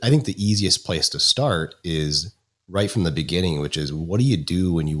I think the easiest place to start is right from the beginning, which is what do you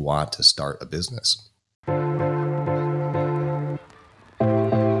do when you want to start a business?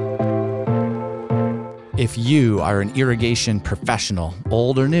 If you are an irrigation professional,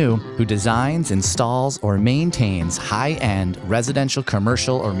 old or new, who designs, installs, or maintains high-end residential,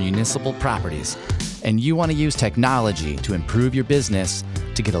 commercial, or municipal properties, and you want to use technology to improve your business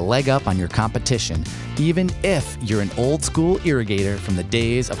to get a leg up on your competition, even if you're an old school irrigator from the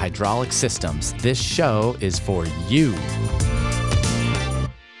days of hydraulic systems, this show is for you.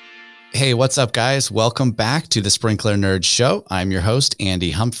 Hey, what's up, guys? Welcome back to the Sprinkler Nerd Show. I'm your host,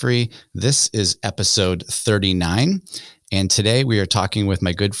 Andy Humphrey. This is episode 39. And today we are talking with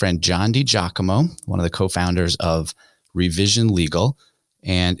my good friend, John Giacomo, one of the co-founders of Revision Legal.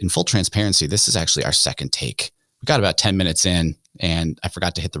 And in full transparency, this is actually our second take. We got about 10 minutes in and I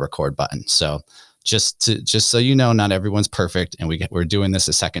forgot to hit the record button. So just so you know, not everyone's perfect and we're doing this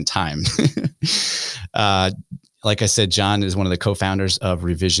a second time. Like I said, John is one of the co-founders of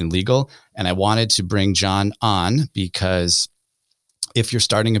Revision Legal, and I wanted to bring John on because if you're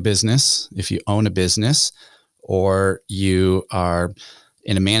starting a business, if you own a business, or you are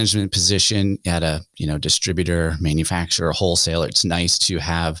in a management position at a distributor, manufacturer, wholesaler, it's nice to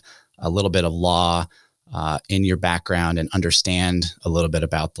have a little bit of law in your background and understand a little bit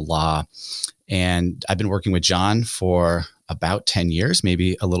about the law. And I've been working with John for about 10 years,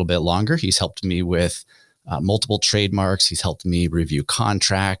 maybe a little bit longer. He's helped me with multiple trademarks. He's helped me review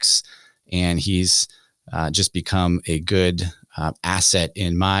contracts, and he's just become a good asset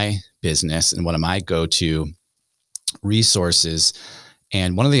in my business and one of my go-to resources.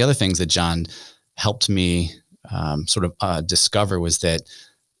 And one of the other things that John helped me discover was that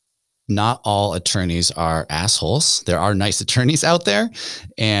not all attorneys are assholes. There are nice attorneys out there,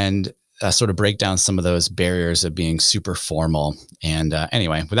 and sort of break down some of those barriers of being super formal. And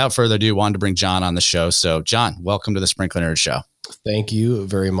anyway, without further ado, wanted to bring John on the show. So John, welcome to the Sprinkler Nerd Show. Thank you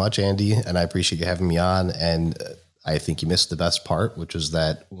very much, Andy. And I appreciate you having me on. And I think you missed the best part, which was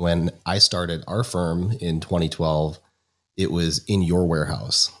that when I started our firm in 2012, it was in your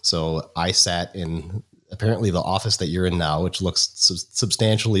warehouse. So I sat in apparently the office that you're in now, which looks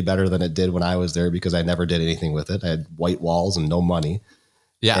substantially better than it did when I was there because I never did anything with it. I had white walls and no money.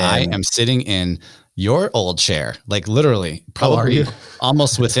 Yeah, I am sitting in your old chair, like literally, probably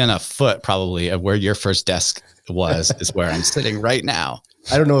almost within a foot probably of where your first desk was is where I'm sitting right now.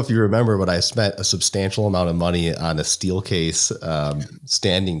 I don't know if you remember, but I spent a substantial amount of money on a steel case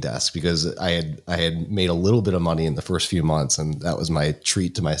standing desk because I had made a little bit of money in the first few months, and that was my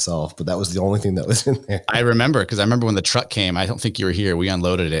treat to myself. But that was the only thing that was in there. I remember because I remember when the truck came. I don't think you were here. We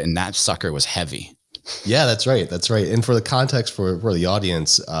unloaded it, and that sucker was heavy. Yeah, that's right. That's right. And for the context for the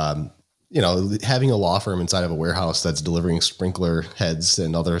audience, having a law firm inside of a warehouse that's delivering sprinkler heads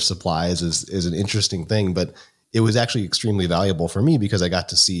and other supplies is an interesting thing, but it was actually extremely valuable for me because I got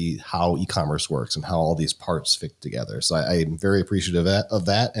to see how e-commerce works and how all these parts fit together. So I am very appreciative of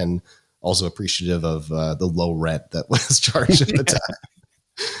that and also appreciative of the low rent that was charged at the time.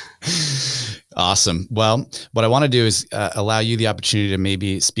 Awesome. Well, what I want to do is allow you the opportunity to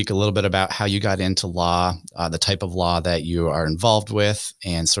maybe speak a little bit about how you got into law, the type of law that you are involved with,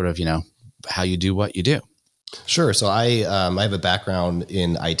 and sort of, how you do what you do. Sure. So I have a background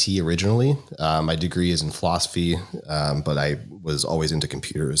in IT originally. My degree is in philosophy, but I was always into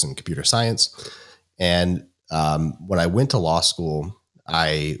computers and computer science. And when I went to law school,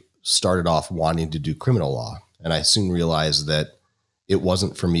 I started off wanting to do criminal law. And I soon realized that it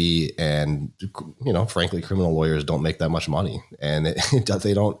wasn't for me. And, frankly, criminal lawyers don't make that much money and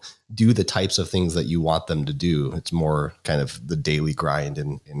they don't do the types of things that you want them to do. It's more kind of the daily grind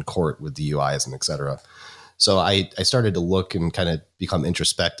in court with DUIs and et cetera. So I started to look and kind of become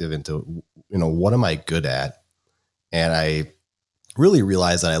introspective into, what am I good at? And I really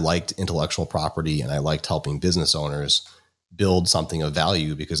realized that I liked intellectual property and I liked helping business owners build something of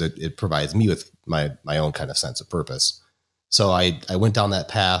value because it provides me with my own kind of sense of purpose. So I went down that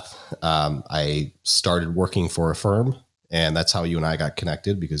path. I started working for a firm, and that's how you and I got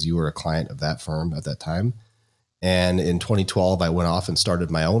connected because you were a client of that firm at that time. And in 2012, I went off and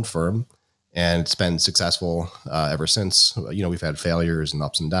started my own firm, and it's been successful ever since. We've had failures and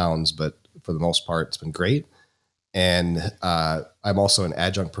ups and downs, but for the most part, it's been great. And I'm also an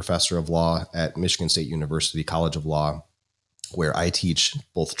adjunct professor of law at Michigan State University College of Law, where I teach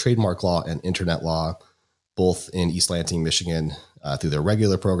both trademark law and internet law, both in East Lansing, Michigan, through their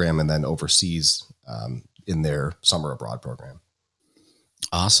regular program and then overseas in their summer abroad program.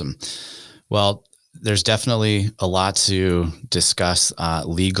 Awesome. Well, there's definitely a lot to discuss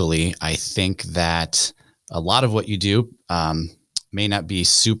legally. I think that a lot of what you do may not be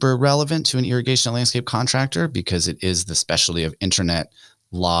super relevant to an irrigation and landscape contractor because it is the specialty of internet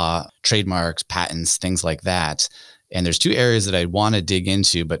law, trademarks, patents, things like that. And there's two areas that I want to dig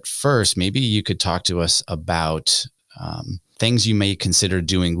into. But first, maybe you could talk to us about things you may consider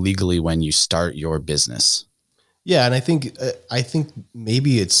doing legally when you start your business. Yeah, and I think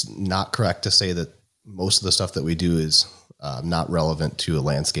maybe it's not correct to say that most of the stuff that we do is not relevant to a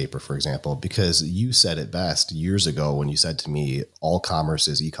landscaper, for example, because you said it best years ago when you said to me, all commerce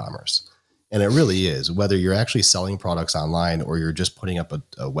is e-commerce. And it really is. Whether you're actually selling products online or you're just putting up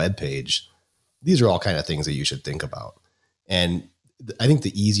a web page, these are all kind of things that you should think about. And I think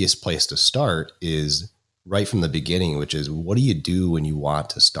the easiest place to start is right from the beginning, which is what do you do when you want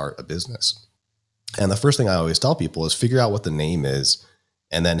to start a business? And the first thing I always tell people is figure out what the name is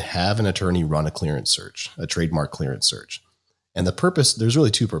and then have an attorney run a clearance search, a trademark clearance search. And the purpose, there's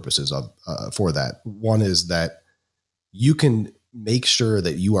really two purposes for that. One is that you can make sure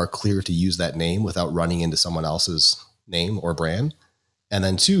that you are clear to use that name without running into someone else's name or brand. And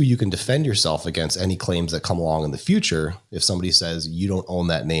then two, you can defend yourself against any claims that come along in the future if somebody says you don't own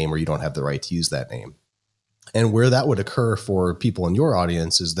that name or you don't have the right to use that name. And where that would occur for people in your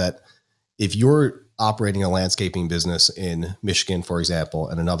audience is that if you're operating a landscaping business in Michigan, for example,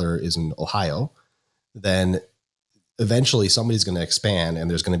 and another is in Ohio, then eventually somebody's going to expand and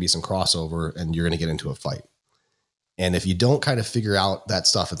there's going to be some crossover and you're going to get into a fight. And if you don't kind of figure out that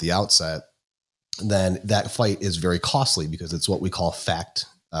stuff at the outset, then that fight is very costly because it's what we call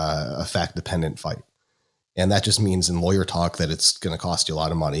a fact dependent fight. And that just means in lawyer talk that it's going to cost you a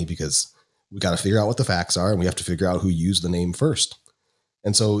lot of money because we got to figure out what the facts are and we have to figure out who used the name first.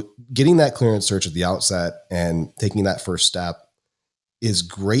 And so getting that clearance search at the outset and taking that first step is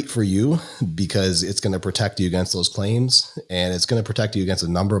great for you because it's going to protect you against those claims. And it's going to protect you against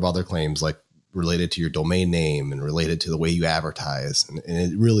a number of other claims like related to your domain name and related to the way you advertise. And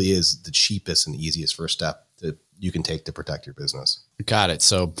it really is the cheapest and easiest first step that you can take to protect your business. Got it.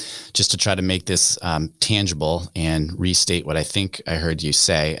 So just to try to make this tangible and restate what I think I heard you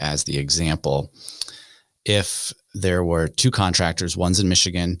say as the example, if there were two contractors, one's in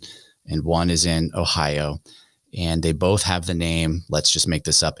Michigan and one is in Ohio, and they both have the name, let's just make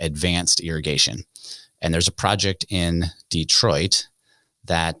this up, Advanced Irrigation. And there's a project in Detroit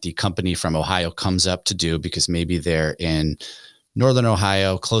that the company from Ohio comes up to do because maybe they're in Northern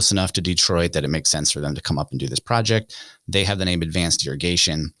Ohio, close enough to Detroit that it makes sense for them to come up and do this project. They have the name Advanced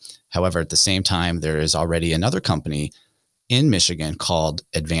Irrigation. However, at the same time, there is already another company in Michigan called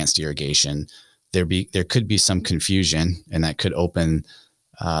Advanced Irrigation. There could be some confusion, and that could open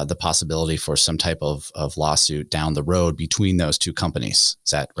the possibility for some type of lawsuit down the road between those two companies.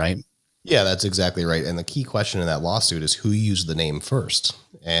 Is that right? Yeah, that's exactly right. And the key question in that lawsuit is who used the name first.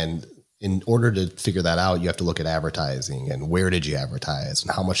 And in order to figure that out, you have to look at advertising and where did you advertise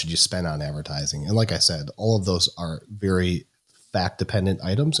and how much did you spend on advertising. And like I said, all of those are very fact dependent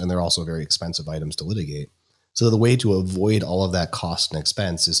items, and they're also very expensive items to litigate. So the way to avoid all of that cost and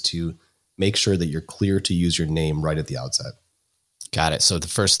expense is to make sure that you're clear to use your name right at the outset. Got it. So the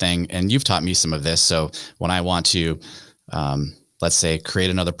first thing, and you've taught me some of this. So when I want to, let's say,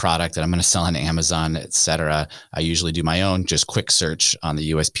 create another product that I'm going to sell on Amazon, et cetera, I usually do my own just quick search on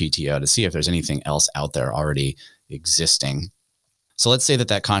the USPTO to see if there's anything else out there already existing. So let's say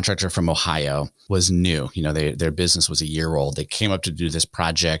that contractor from Ohio was new. You know, their business was a year old. They came up to do this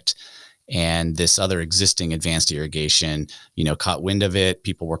project, and this other existing Advanced Irrigation, you know, caught wind of it.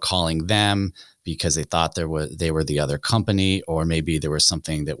 People were calling them because they thought they were the other company, or maybe there was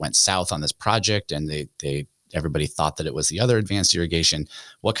something that went south on this project and everybody thought that it was the other Advanced Irrigation.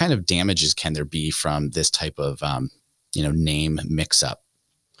 What kind of damages can there be from this type of name mix up?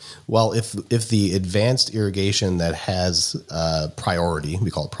 Well, if the Advanced Irrigation that has priority, we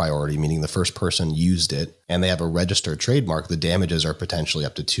call it priority, meaning the first person used it, and they have a registered trademark, the damages are potentially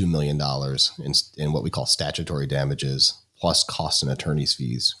up to $2 million in what we call statutory damages, plus costs and attorney's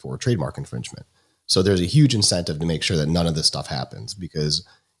fees for trademark infringement. So there's a huge incentive to make sure that none of this stuff happens, because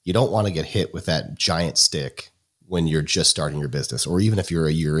you don't want to get hit with that giant stick when you're just starting your business, or even if you're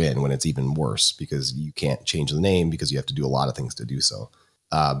a year in, when it's even worse because you can't change the name because you have to do a lot of things to do so.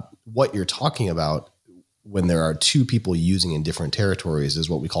 What you're talking about when there are two people using in different territories is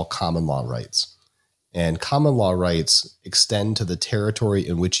what we call common law rights. And common law rights extend to the territory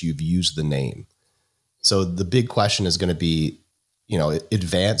in which you've used the name. So the big question is going to be, you know,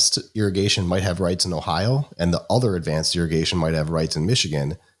 Advanced Irrigation might have rights in Ohio and the other Advanced Irrigation might have rights in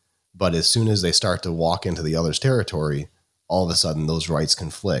Michigan. But as soon as they start to walk into the other's territory, all of a sudden those rights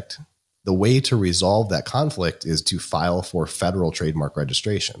conflict. The way to resolve that conflict is to file for federal trademark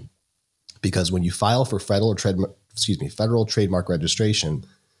registration. Because when you file for federal federal trademark registration,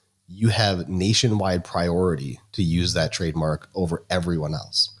 you have nationwide priority to use that trademark over everyone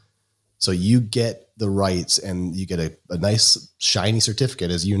else. So you get the rights and you get a nice shiny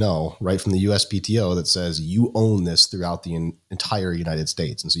certificate, as you know, right from the USPTO that says you own this throughout the entire United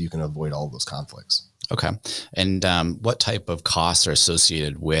States. And so you can avoid all of those conflicts. Okay. And what type of costs are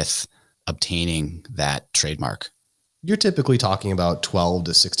associated with obtaining that trademark? You're typically talking about $1,200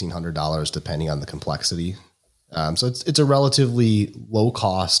 to $1,600, depending on the complexity. So it's a relatively low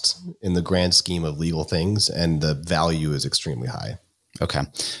cost in the grand scheme of legal things, and the value is extremely high. Okay.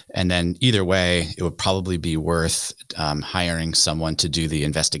 And then either way, it would probably be worth hiring someone to do the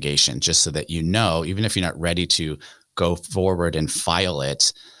investigation, just so that you know, even if you're not ready to go forward and file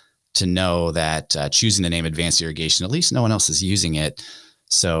it, to know that choosing the name Advanced Irrigation, at least no one else is using it.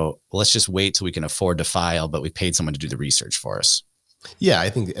 So let's just wait till we can afford to file, but we paid someone to do the research for us. Yeah, I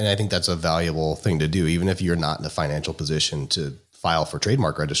think that's a valuable thing to do. Even if you're not in a financial position to file for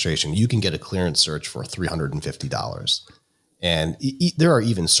trademark registration, you can get a clearance search for $350. And there are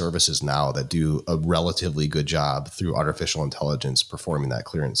even services now that do a relatively good job through artificial intelligence performing that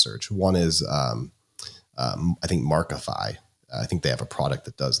clearance search. One is, I think, Markify. I think they have a product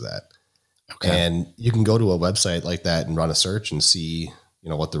that does that. Okay. And you can go to a website like that and run a search and see,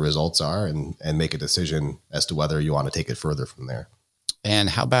 what the results are and make a decision as to whether you want to take it further from there. And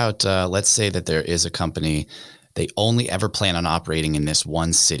how about, let's say that there is a company, they only ever plan on operating in this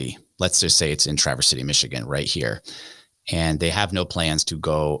one city. Let's just say it's in Traverse City, Michigan, right here. And they have no plans to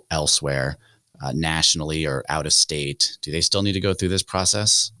go elsewhere nationally or out of state. Do they still need to go through this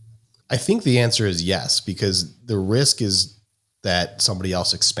process? I think the answer is yes, because the risk is that somebody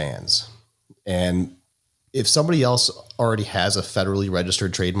else expands. And if somebody else already has a federally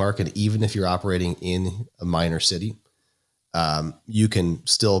registered trademark, and even if you're operating in a minor city, you can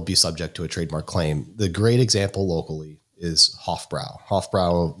still be subject to a trademark claim. The great example locally is Hofbrau.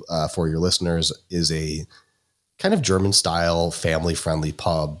 Hofbrau, for your listeners, is a kind of German style, family friendly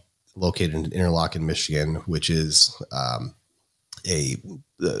pub located in Interlochen, Michigan, which is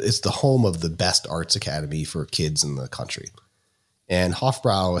it's the home of the best arts academy for kids in the country. And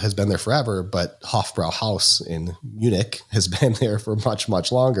Hofbrau has been there forever, but Hofbrau House in Munich has been there for much,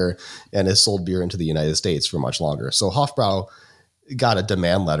 much longer and has sold beer into the United States for much longer. So Hofbrau got a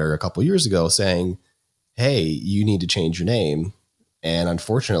demand letter a couple of years ago saying, hey, you need to change your name. And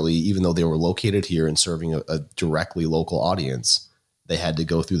unfortunately, even though they were located here and serving a directly local audience, they had to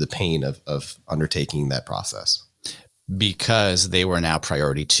go through the pain of undertaking that process. Because they were now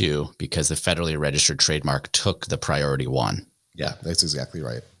priority 2, because the federally registered trademark took the priority 1. Yeah, that's exactly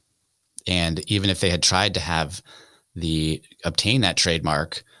right. And even if they had tried to obtain that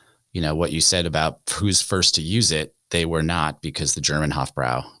trademark, what you said about who's first to use it, they were not, because the German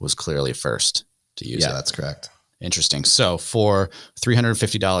Hofbrau was clearly first to use it. Yeah, that's correct. Interesting. So for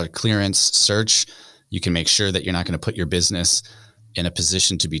 $350 clearance search, you can make sure that you're not going to put your business in a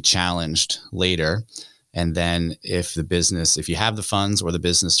position to be challenged later. And then if you have the funds or the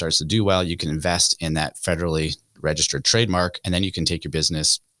business starts to do well, you can invest in that federally registered trademark, and then you can take your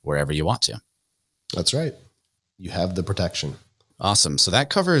business wherever you want to. That's right. You have the protection. Awesome. So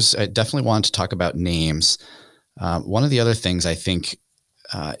that covers, I definitely want to talk about names. One of the other things I think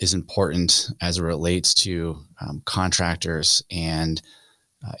is important as it relates to contractors and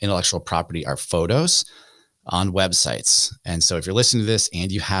intellectual property are photos on websites. And so if you're listening to this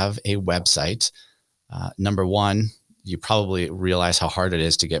and you have a website, number one, you probably realize how hard it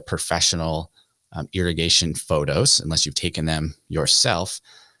is to get professional irrigation photos unless you've taken them yourself.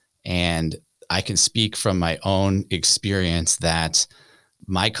 And I can speak from my own experience that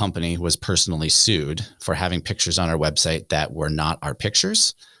my company was personally sued for having pictures on our website that were not our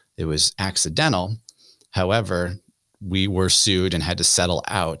pictures. It was accidental. However, we were sued and had to settle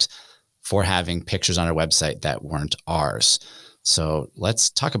out for having pictures on our website that weren't ours. So let's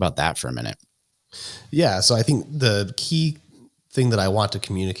talk about that for a minute. Yeah. So I think the key thing that I want to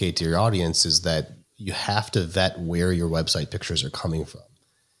communicate to your audience is that you have to vet where your website pictures are coming from.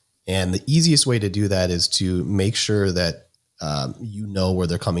 And the easiest way to do that is to make sure that you know where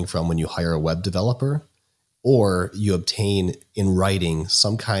they're coming from when you hire a web developer, or you obtain in writing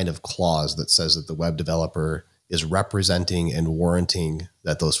some kind of clause that says that the web developer is representing and warranting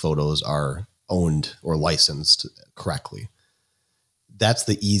that those photos are owned or licensed correctly. That's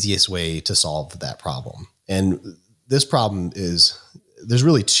the easiest way to solve that problem. And this problem there's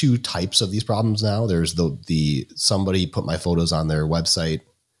really 2 types of these problems now. There's the somebody put my photos on their website,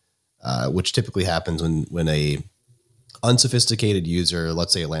 which typically happens when a unsophisticated user,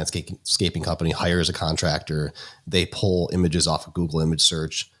 let's say a landscaping company, hires a contractor. They pull images off of Google image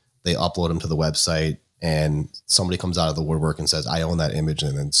search, they upload them to the website, and somebody comes out of the woodwork and says, I own that image,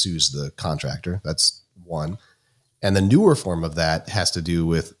 and then sues the contractor. That's one. And the newer form of that has to do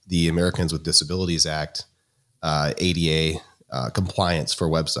with the Americans with Disabilities Act, ADA compliance for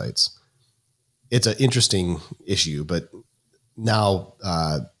websites. It's an interesting issue, but now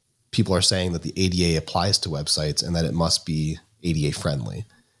people are saying that the ADA applies to websites and that it must be ADA friendly.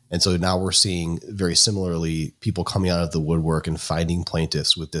 And so now we're seeing very similarly people coming out of the woodwork and finding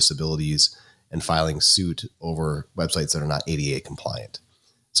plaintiffs with disabilities and filing suit over websites that are not ADA compliant.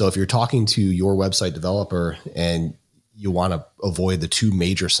 So if you're talking to your website developer and you want to avoid the two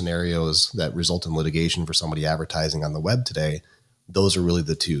major scenarios that result in litigation for somebody advertising on the web today, those are really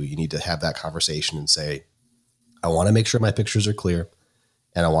the two. You need to have that conversation and say, I want to make sure my pictures are clear,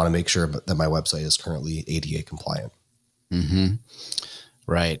 and I want to make sure that my website is currently ADA compliant. Mm-hmm.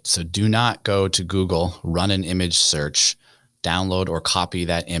 Right. So do not go to Google, run an image search, download or copy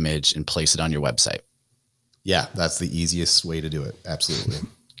that image and place it on your website. Yeah, that's the easiest way to do it. Absolutely.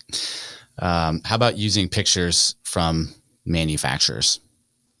 How about using pictures from manufacturers?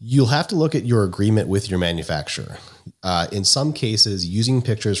 You'll have to look at your agreement with your manufacturer. In some cases, using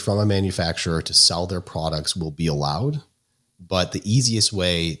pictures from a manufacturer to sell their products will be allowed, but the easiest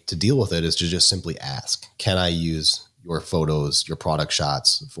way to deal with it is to just simply ask, can I use your photos, your product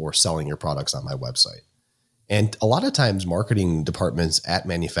shots for selling your products on my website? And a lot of times marketing departments at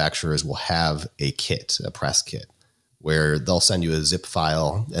manufacturers will have a kit, a press kit, where they'll send you a zip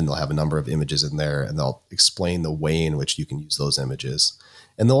file and they'll have a number of images in there and they'll explain the way in which you can use those images.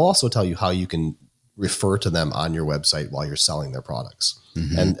 And they'll also tell you how you can refer to them on your website while you're selling their products.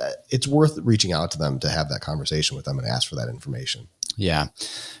 Mm-hmm. And it's worth reaching out to them to have that conversation with them and ask for that information. Yeah.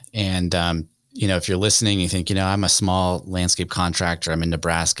 And, if you're listening, you think, I'm a small landscape contractor. I'm in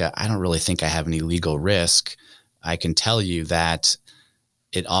Nebraska. I don't really think I have any legal risk. I can tell you that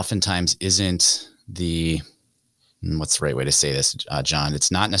it oftentimes isn't what's the right way to say this, John?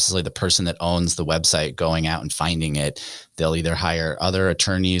 It's not necessarily the person that owns the website going out and finding it. They'll either hire other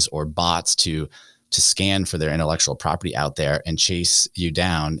attorneys or bots to scan for their intellectual property out there and chase you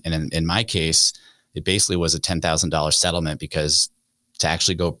down. And in my case, it basically was a $10,000 settlement because to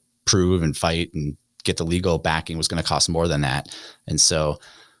actually go prove and fight and get the legal backing was going to cost more than that. And so,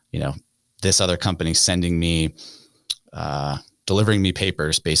 this other company sending me, delivering me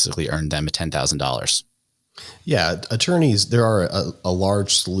papers basically earned them $10,000. Yeah, attorneys, there are a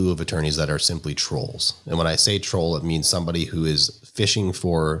large slew of attorneys that are simply trolls. And when I say troll, it means somebody who is fishing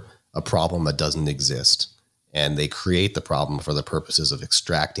for a problem that doesn't exist. And they create the problem for the purposes of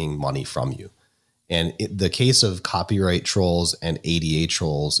extracting money from you. And the case of copyright trolls and ADA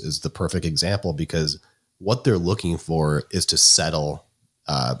trolls is the perfect example because what they're looking for is to settle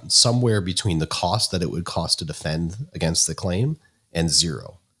somewhere between the cost that it would cost to defend against the claim and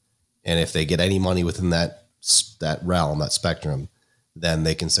zero. And if they get any money within that realm, that spectrum, then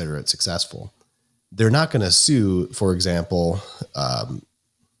they consider it successful. They're not going to sue, for example,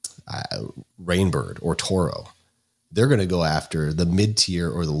 Rainbird or Toro. They're going to go after the mid-tier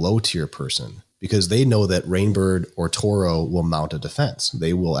or the low-tier person because they know that Rainbird or Toro will mount a defense.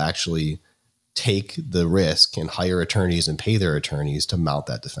 They will actually take the risk and hire attorneys and pay their attorneys to mount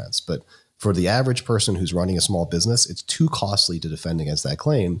that defense. But for the average person who's running a small business, it's too costly to defend against that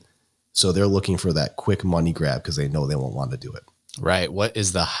claim. So they're looking for that quick money grab because they know they won't want to do it. Right. What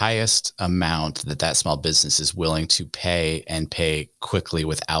is the highest amount that small business is willing to pay and pay quickly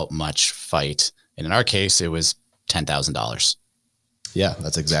without much fight? And in our case, it was $10,000. Yeah,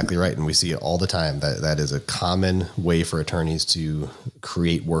 that's exactly right. And we see it all the time. That is a common way for attorneys to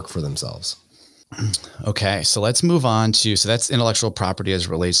create work for themselves. Okay, so let's move on to, so that's intellectual property as it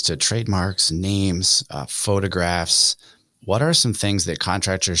relates to trademarks, names, photographs. What are some things that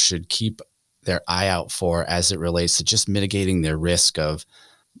contractors should keep their eye out for as it relates to just mitigating their risk of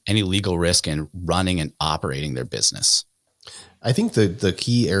any legal risk in running and operating their business? I think the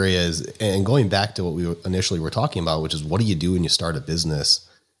key area is, and going back to what we initially were talking about, which is what do you do when you start a business?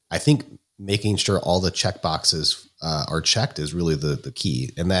 I think making sure all the check boxes are checked is really the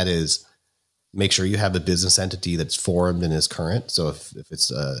key. And that is make sure you have a business entity that's formed and is current. So if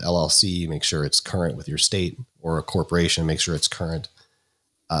it's a LLC, make sure it's current with your state, or a corporation, make sure it's current.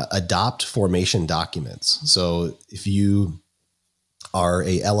 Adopt formation documents. So if you are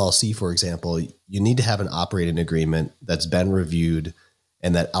a LLC, for example, you need to have an operating agreement that's been reviewed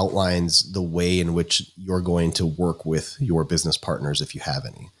and that outlines the way in which you're going to work with your business partners if you have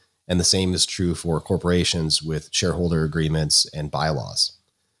any. And the same is true for corporations with shareholder agreements and bylaws.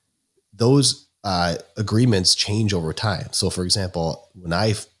 Those agreements change over time. So for example, when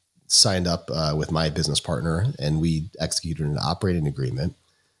I signed up with my business partner and we executed an operating agreement,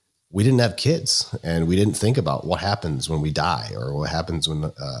 we didn't have kids, and we didn't think about what happens when we die, or what happens when,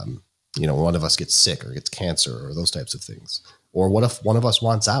 one of us gets sick or gets cancer or those types of things. Or what if one of us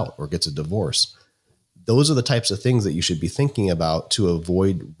wants out or gets a divorce? Those are the types of things that you should be thinking about to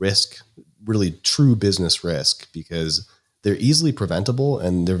avoid risk, really true business risk, because they're easily preventable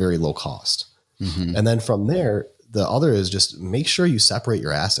and they're very low cost. Mm-hmm. And then from there, the other is just make sure you separate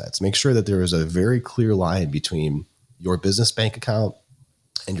your assets. Make sure that there is a very clear line between your business bank account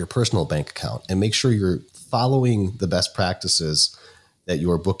and your personal bank account, and make sure you're following the best practices that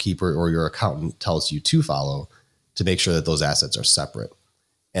your bookkeeper or your accountant tells you to follow to make sure that those assets are separate.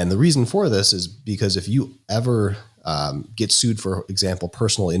 And the reason for this is because if you ever get sued, for example,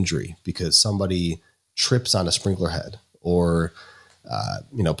 personal injury, because somebody trips on a sprinkler head, or,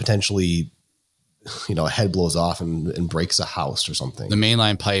 potentially, a head blows off and breaks a house or something. The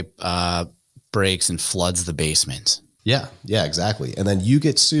mainline pipe breaks and floods the basement. Yeah, exactly. And then you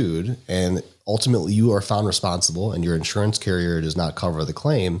get sued, and ultimately you are found responsible, and your insurance carrier does not cover the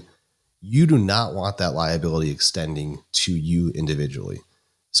claim. You do not want that liability extending to you individually.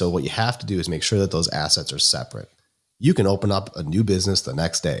 So what you have to do is make sure that those assets are separate. You can open up a new business the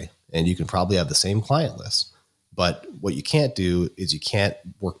next day, and you can probably have the same client list. But what you can't do is you can't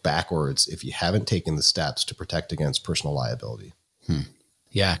work backwards if you haven't taken the steps to protect against personal liability.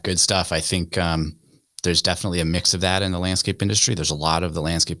 Yeah, good stuff. I think there's definitely a mix of that in the landscape industry. There's a lot of the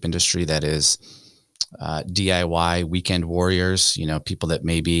landscape industry that is DIY weekend warriors, people that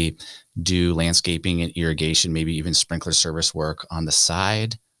maybe do landscaping and irrigation, maybe even sprinkler service work on the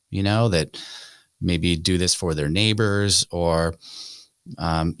side, that maybe do this for their neighbors, or,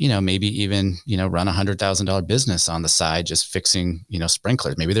 maybe even, run $100,000 business on the side, just fixing,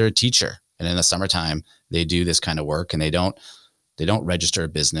 sprinklers. Maybe they're a teacher, and in the summertime they do this kind of work, and they don't register a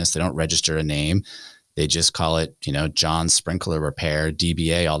business. They don't register a name. They just call it, John's Sprinkler Repair,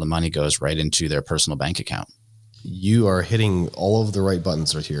 DBA. All the money goes right into their personal bank account. You are hitting all of the right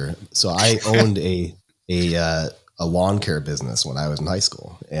buttons right here. So I owned a lawn care business when I was in high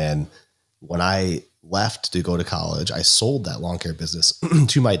school. And when I left to go to college, I sold that lawn care business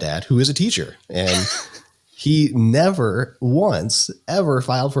to my dad, who is a teacher. And he never once ever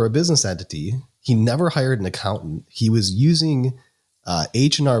filed for a business entity. He never hired an accountant. He was using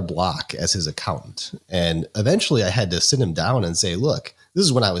H&R Block as his accountant. And eventually I had to sit him down and say, look, this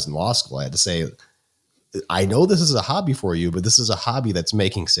is when I was in law school. I had to say, I know this is a hobby for you, but this is a hobby that's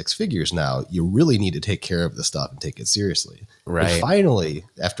making six figures now. You really need to take care of this stuff and take it seriously. Right. And finally,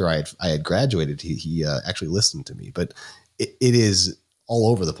 after I had graduated, he actually listened to me. But it is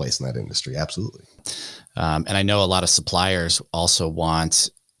all over the place in that industry. Absolutely. And I know a lot of suppliers also want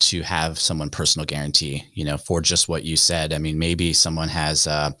to have someone personal guarantee, for just what you said. I mean, maybe someone has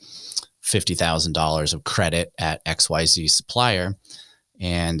 $50,000 of credit at XYZ supplier,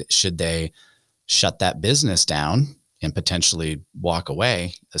 and should they shut that business down and potentially walk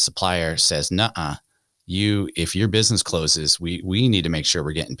away, the supplier says, nuh-uh, if your business closes, we need to make sure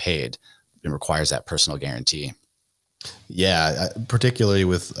we're getting paid. It requires that personal guarantee. Yeah, particularly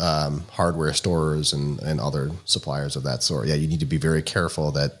with hardware stores and other suppliers of that sort. Yeah, you need to be very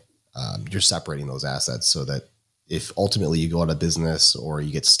careful that you're separating those assets, so that if ultimately you go out of business or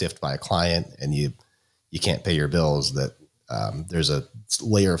you get stiffed by a client and you can't pay your bills, that there's a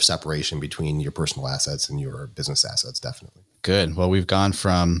layer of separation between your personal assets and your business assets. Definitely. Good. Well, we've gone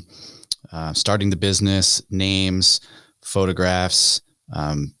from starting the business, names, photographs,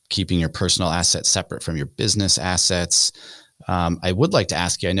 keeping your personal assets separate from your business assets. I would like to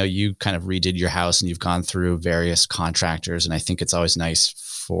ask you, I know you kind of redid your house and you've gone through various contractors, and I think it's always nice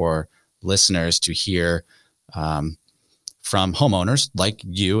for listeners to hear from homeowners like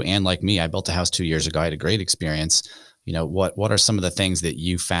you and like me. I built a house 2 years ago. I had a great experience. What are some of the things that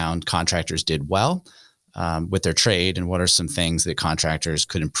you found contractors did well with their trade, and what are some things that contractors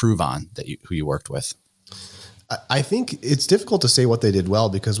could improve on who you worked with? I think it's difficult to say what they did well,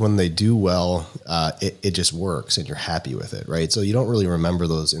 because when they do well, it just works and you're happy with it, right? So you don't really remember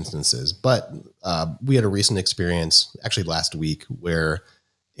those instances. But we had a recent experience actually last week where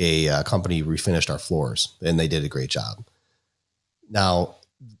a company refinished our floors, and they did a great job. Now,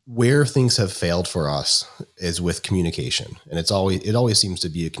 where things have failed for us is with communication, and it always seems to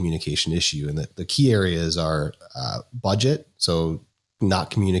be a communication issue. And the key areas are budget, so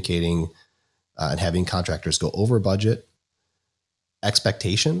not communicating and having contractors go over budget;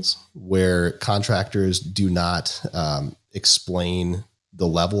 expectations, where contractors do not explain the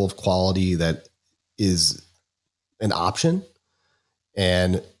level of quality that is an option,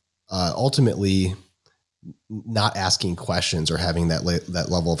 and ultimately not asking questions or having that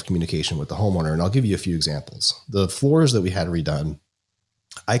level of communication with the homeowner. And I'll give you a few examples. The floors that we had redone,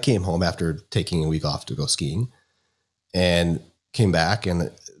 I came home after taking a week off to go skiing and came back,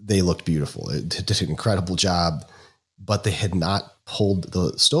 and they looked beautiful. It did an incredible job, but they had not pulled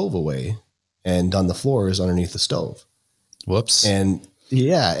the stove away and done the floors underneath the stove. Whoops. And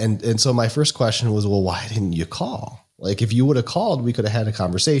yeah, and so my first question was, well, why didn't you call? Like, if you would have called, we could have had a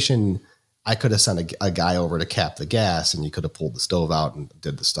conversation. I could have sent a guy over to cap the gas, and you could have pulled the stove out and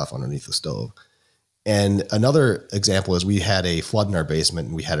did the stuff underneath the stove. And another example is we had a flood in our basement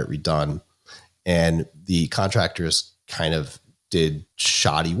and we had it redone, and the contractors kind of did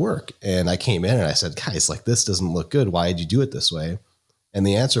shoddy work. And I came in and I said, guys, like, this doesn't look good. Why did you do it this way? And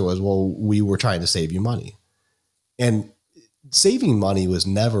the answer was, well, we were trying to save you money. And saving money was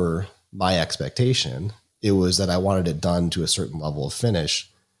never my expectation. It was that I wanted it done to a certain level of finish.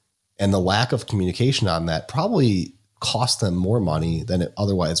 And the lack of communication on that probably cost them more money than it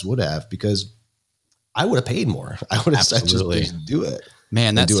otherwise would have, because I would have paid more. I would have said, just do it.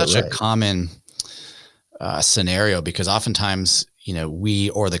 Man, that's such a common scenario, because oftentimes, we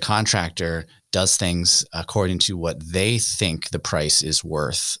or the contractor does things according to what they think the price is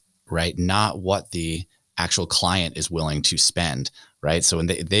worth, right? Not what the actual client is willing to spend, right? So when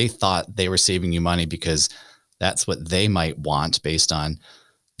they thought they were saving you money because that's what they might want based on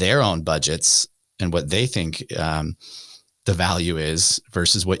their own budgets and what they think the value is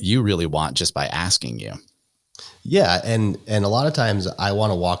versus what you really want just by asking you. Yeah. And a lot of times I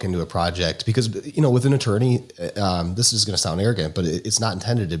want to walk into a project because, with an attorney, this is going to sound arrogant, but it's not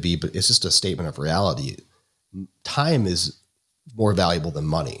intended to be, but it's just a statement of reality. Time is more valuable than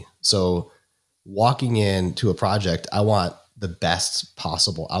money. So walking into a project, I want the best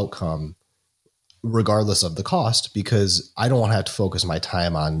possible outcome regardless of the cost, because I don't want to have to focus my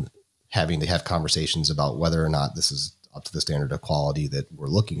time on having to have conversations about whether or not this is up to the standard of quality that we're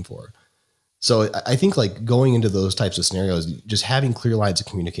looking for. So I think, like, going into those types of scenarios, just having clear lines of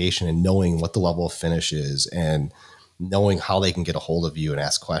communication and knowing what the level of finish is and knowing how they can get a hold of you and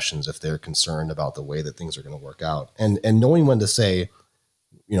ask questions if they're concerned about the way that things are going to work out, and knowing when to say,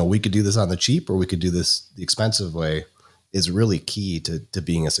 we could do this on the cheap or we could do this the expensive way, is really key to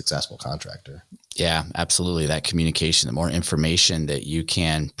being a successful contractor. Yeah, absolutely. That communication, the more information that you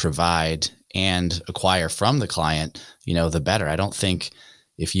can provide and acquire from the client, the better. I don't think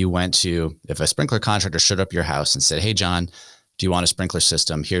if a sprinkler contractor showed up your house and said, hey, John, do you want a sprinkler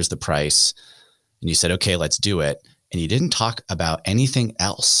system? Here's the price. And you said, okay, let's do it. And you didn't talk about anything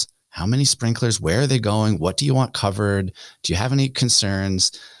else. How many sprinklers? Where are they going? What do you want covered? Do you have any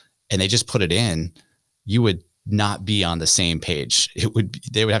concerns? And they just put it in. You would not be on the same page.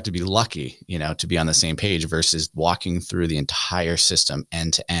 They would have to be lucky, to be on the same page versus walking through the entire system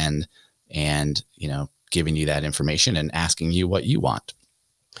end to end and, giving you that information and asking you what you want.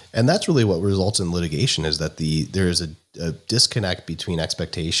 And that's really what results in litigation, is that there is a disconnect between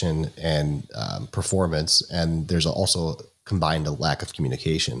expectation and performance. And there's also combined a lack of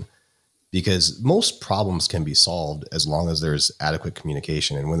communication, because most problems can be solved as long as there's adequate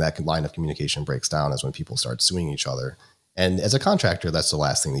communication. And when that line of communication breaks down is when people start suing each other. And as a contractor, that's the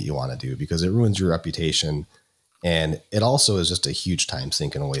last thing that you want to do, because it ruins your reputation. And it also is just a huge time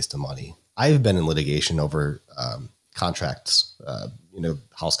sink and a waste of money. I've been in litigation over contracts,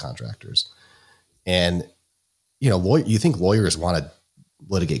 house contractors. And, you think lawyers want to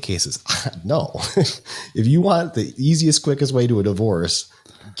litigate cases? No. If you want the easiest, quickest way to a divorce,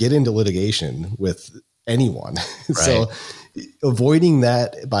 get into litigation with anyone. Right. So avoiding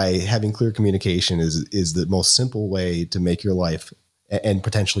that by having clear communication is the most simple way to make your life and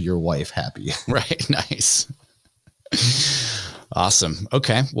potentially your wife happy. Right. Nice. Awesome.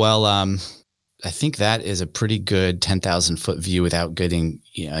 Okay. Well, I think that is a pretty good 10,000 foot view without getting,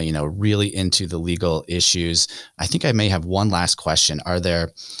 really into the legal issues. I think I may have one last question. Do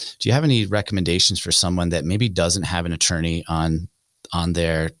you have any recommendations for someone that maybe doesn't have an attorney on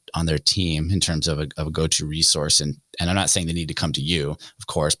their team in terms of a go-to resource? And I'm not saying they need to come to you, of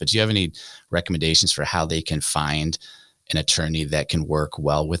course, but do you have any recommendations for how they can find an attorney that can work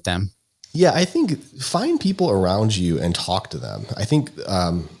well with them? Yeah, I think find people around you and talk to them. I think,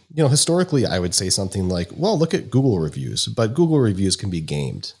 historically, I would say something like, well, look at Google reviews, but Google reviews can be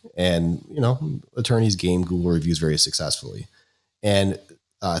gamed, and, attorneys game Google reviews very successfully. And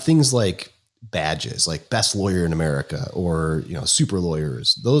things like badges, like best lawyer in America or, super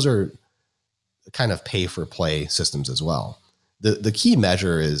lawyers, those are kind of pay for play systems as well. The key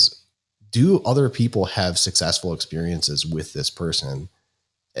measure is, do other people have successful experiences with this person?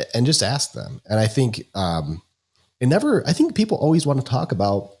 And just ask them. And I think I think people always want to talk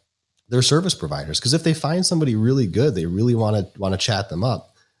about their service providers, because if they find somebody really good, they really want to chat them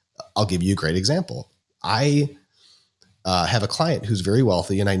up. I'll give you a great example. I have a client who's very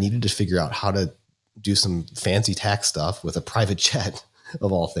wealthy, and I needed to figure out how to do some fancy tax stuff with a private jet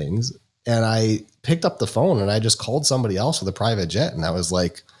of all things. And I picked up the phone and I just called somebody else with a private jet. And I was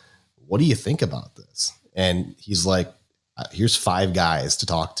like, what do you think about this? And he's like, here's 5 guys to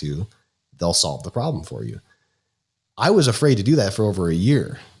talk to. They'll solve the problem for you. I was afraid to do that for over a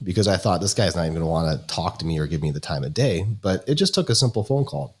year because I thought this guy's not even going to want to talk to me or give me the time of day. But it just took a simple phone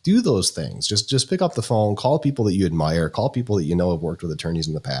call. Do those things. Just pick up the phone, call people that you admire, call people that you know have worked with attorneys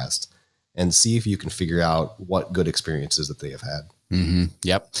in the past, and see if you can figure out what good experiences that they have had. Mm-hmm.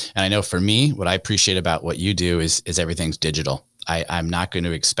 Yep. And I know for me, what I appreciate about what you do is everything's digital. I'm not going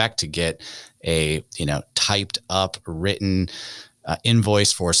to expect to get a, typed up, written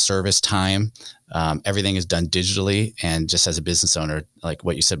invoice for service time. Everything is done digitally. And just as a business owner, like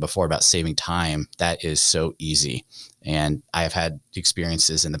what you said before about saving time, that is so easy. And I have had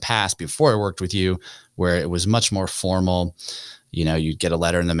experiences in the past before I worked with you where it was much more formal. You'd get a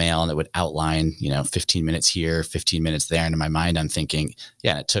letter in the mail and it would outline, 15 minutes here, 15 minutes there. And in my mind, I'm thinking,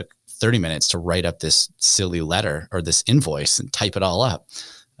 yeah, it took 30 minutes to write up this silly letter or this invoice and type it all up.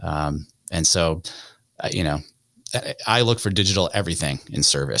 And so, I look for digital everything in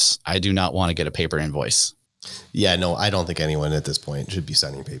service. I do not want to get a paper invoice. Yeah, no, I don't think anyone at this point should be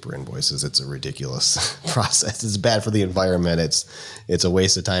sending paper invoices. It's a ridiculous process. It's bad for the environment. It's a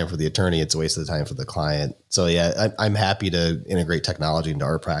waste of time for the attorney. It's a waste of time for the client. So yeah, I'm happy to integrate technology into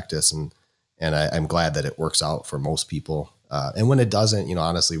our practice, and I'm glad that it works out for most people. And when it doesn't,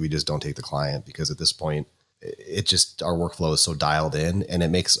 honestly, we just don't take the client because at this point, it just our workflow is so dialed in, and it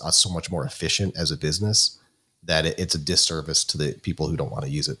makes us so much more efficient as a business that it's a disservice to the people who don't want to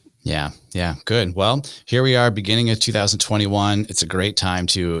use it. Yeah. Good. Well, here we are, beginning of 2021. It's a great time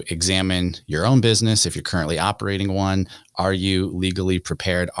to examine your own business. If you're currently operating one, are you legally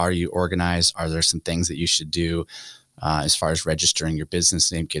prepared? Are you organized? Are there some things that you should do as far as registering your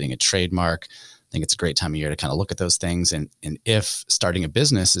business name, getting a trademark? I think it's a great time of year to kind of look at those things. And if starting a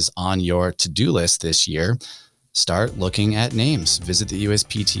business is on your to-do list this year, start looking at names. Visit the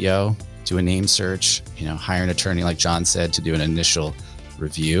USPTO, do a name search, hire an attorney, like John said, to do an initial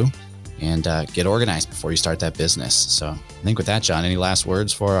review and get organized before you start that business. So I think with that, John, any last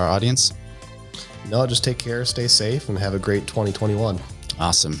words for our audience? No, just take care, stay safe, and have a great 2021.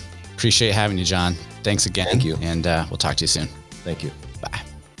 Awesome. Appreciate having you, John. Thanks again. Thank you. And we'll talk to you soon. Thank you. Bye.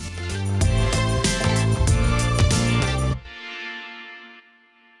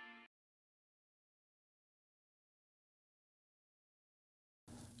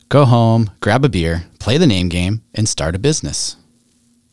 Go home, grab a beer, play the name game, and start a business.